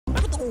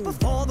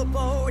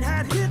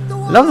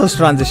Love those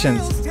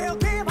transitions.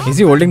 Is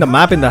he holding the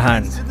map in the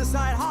hand?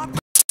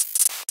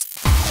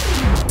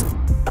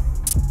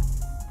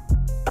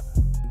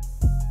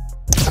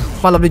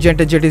 My lovely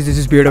gentle jetties, this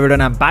is BeardoWeirdo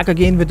and I'm back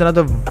again with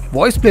another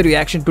voice play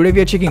reaction. Today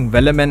we are checking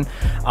Wellerman.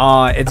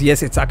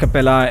 It's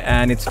Acapella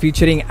and it's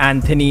featuring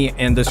Anthony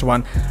in this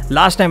one.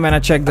 Last time when I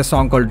checked the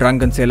song called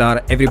Drunken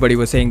Sailor, everybody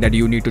was saying that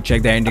you need to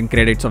check the ending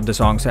credits of the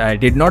song. So I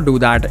did not do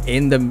that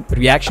in the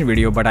reaction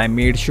video, but I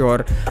made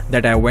sure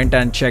that I went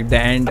and checked the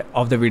end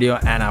of the video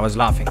and I was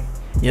laughing.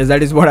 Yes,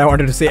 that is what I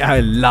wanted to say. I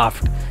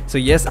laughed. So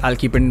yes, I'll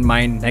keep it in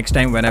mind next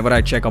time whenever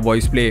I check a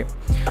voice play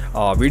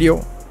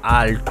video.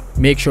 I'll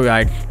make sure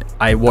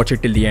I watch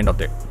it till the end of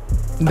it.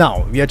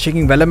 Now we are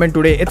checking Wellerman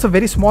today. It's a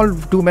very small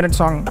 2-minute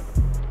song.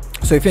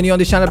 So if you're new on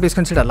this channel, please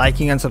consider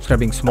liking and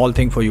subscribing. Small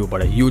thing for you,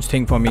 but a huge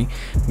thing for me.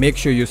 Make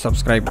sure you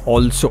subscribe.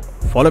 Also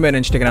follow me on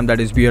Instagram, that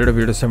is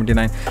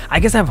BeardoWeirdo79. I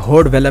guess I've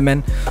heard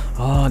Wellerman.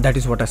 That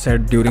is what I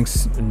said during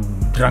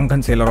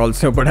Drunken Sailor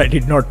also, but I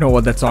did not know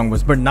what that song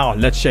was. But now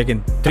let's check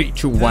in 3,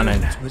 2, 1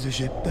 and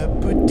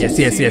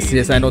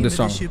yes, I know this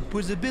song.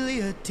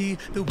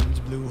 The winds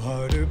blew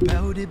harder,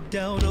 powdered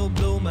down, oh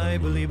blow my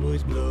bully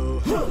boys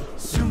blow.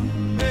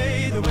 Soon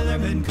may the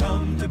Wellerman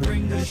come to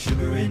bring the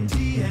sugar and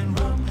tea and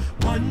rum.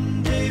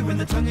 One day when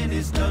the tonguing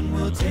is done,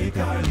 we'll take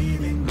our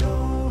leave and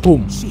go.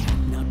 Boom. She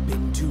had not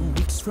been 2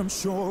 weeks from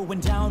shore when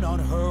down on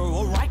her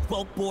a right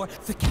whale bore.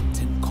 The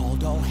captain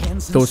called all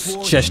hands and those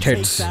chest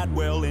hits. that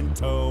well in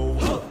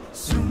tow.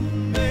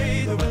 Soon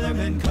may the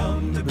Wellerman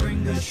come to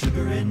bring the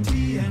sugar and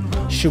tea and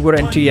rum. Sugar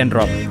and tea and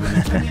rum.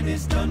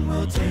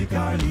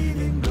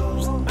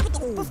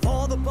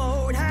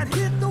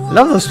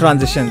 Love those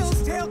transitions.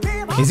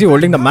 Is he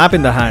holding the map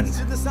in the hand?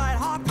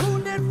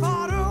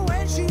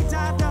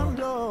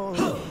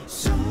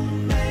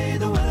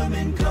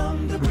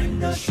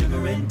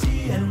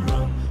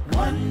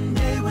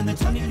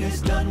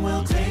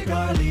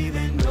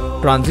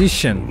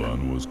 Transition.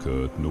 One was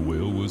cut and the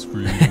whale was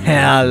free.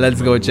 Yeah,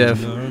 let's go, Jeff.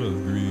 He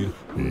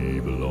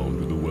belonged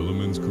to the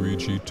Wellerman's creed.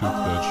 She took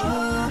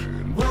that ship.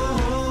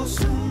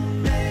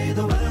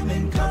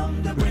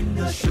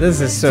 This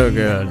is so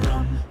good.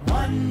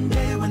 One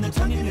day when the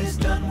tonguing is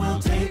done, we'll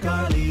take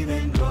our leave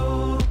and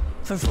go.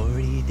 For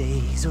 40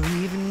 days or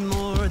even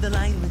more, the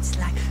line would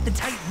slack and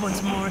tight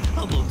once more.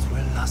 All boats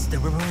were lost,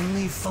 there were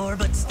only 4,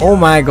 but still. Oh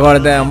my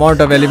god, the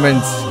amount of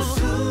elements.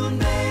 Soon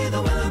may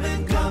the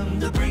Wellerman come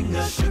to bring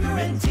us sugar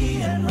and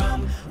tea and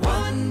rum.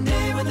 One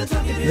day when the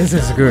tonguing This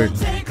is good.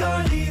 take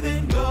our leave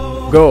and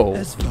go. Go.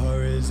 As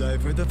far as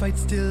I've heard, the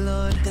fight's still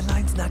on. The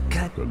line's not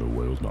cut. And the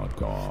whale's not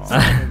gone.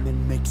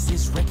 Wellerman makes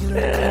his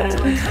regular cut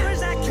to encourage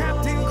that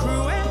captain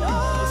crew and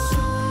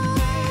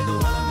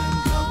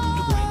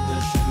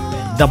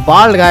The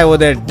bald guy over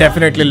there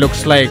definitely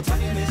looks like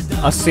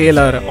a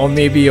sailor or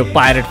maybe a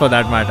pirate for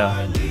that matter.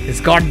 He's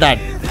got that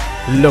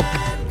look.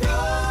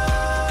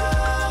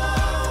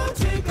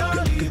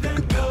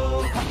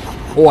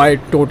 Oh, I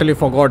totally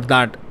forgot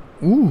that.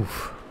 Ooh.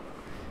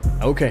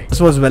 Okay, this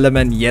was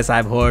Wellerman. Yes,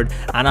 I've heard,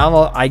 and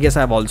I guess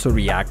I've also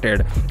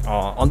reacted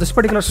on this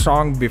particular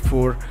song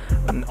before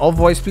of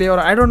voice play, or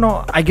I don't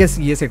know. I guess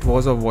yes, it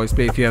was a voice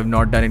play. If you have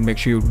not done it, make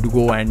sure you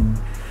go and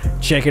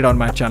check it on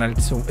my channel.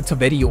 So it's a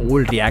very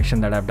old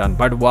reaction that I've done,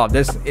 but wow,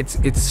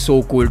 it's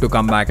so cool to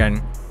come back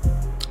and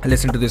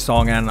listen to this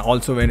song. And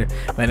also when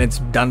it's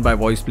done by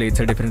voice play, it's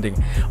a different thing.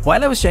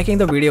 While I was checking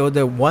the video,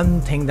 the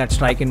one thing that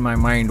struck in my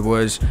mind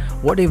was,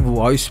 what if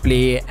voice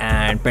play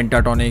and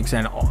pentatonics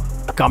and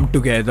come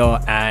together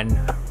and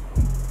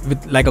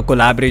with like a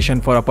collaboration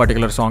for a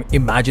particular song?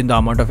 Imagine the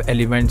amount of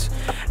elements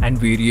and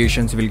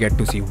variations we'll get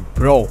to see.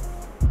 Bro,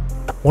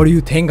 what do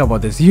you think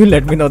about this? You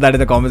let me know that in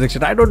the comment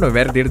section. I don't know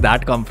where did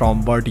that come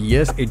from, but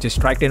yes, it just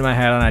struck in my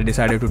head and I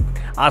decided to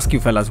ask you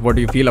fellas, what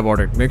do you feel about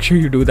it? Make sure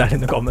you do that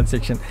in the comment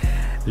section.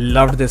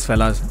 Loved this,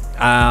 fellas.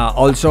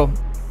 Also,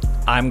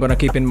 I'm gonna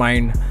keep in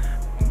mind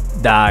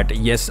that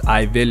yes,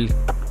 I will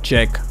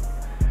check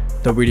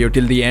the video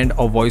till the end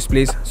of voice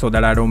plays so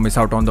that I don't miss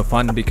out on the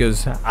fun,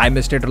 because I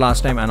missed it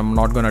last time and I'm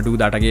not gonna do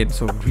that again.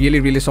 So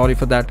really sorry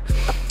for that.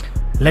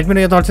 Let me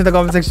know your thoughts in the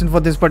comment section for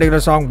this particular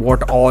song.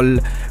 What are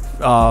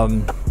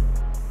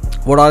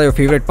your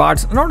favorite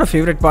parts? Not the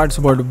favorite parts,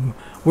 but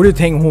what do you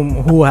think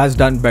who has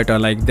done better?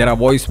 Like, there are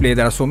voice play,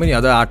 there are so many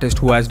other artists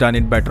who has done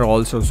it better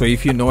also. So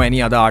if you know any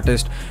other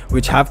artists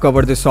which have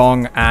covered this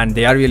song and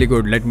they are really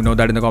good, let me know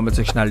that in the comment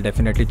section. I'll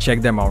definitely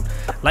check them out.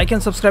 Like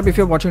and subscribe if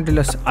you're watching till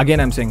this. Again,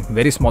 I'm saying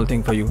very small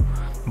thing for you,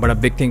 but a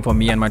big thing for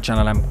me and my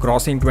channel. I'm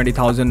crossing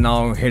 20,000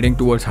 now, heading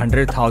towards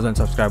 100,000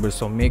 subscribers.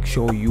 So make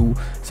sure you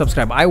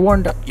subscribe. I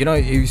want, you know,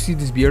 you see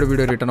this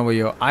BeardoWeirdo written over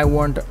here, I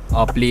want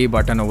a play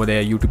button over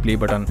there, YouTube play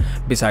button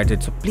besides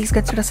it. So please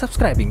consider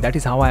subscribing. That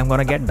is how I'm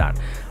gonna get that.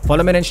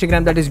 Follow me on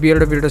Instagram, that is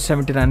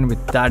BeardoWeirdo79.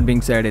 With that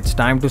being said, it's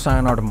time to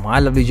sign out. My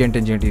lovely gent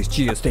and genties.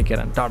 Cheers, take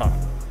care and ta-da.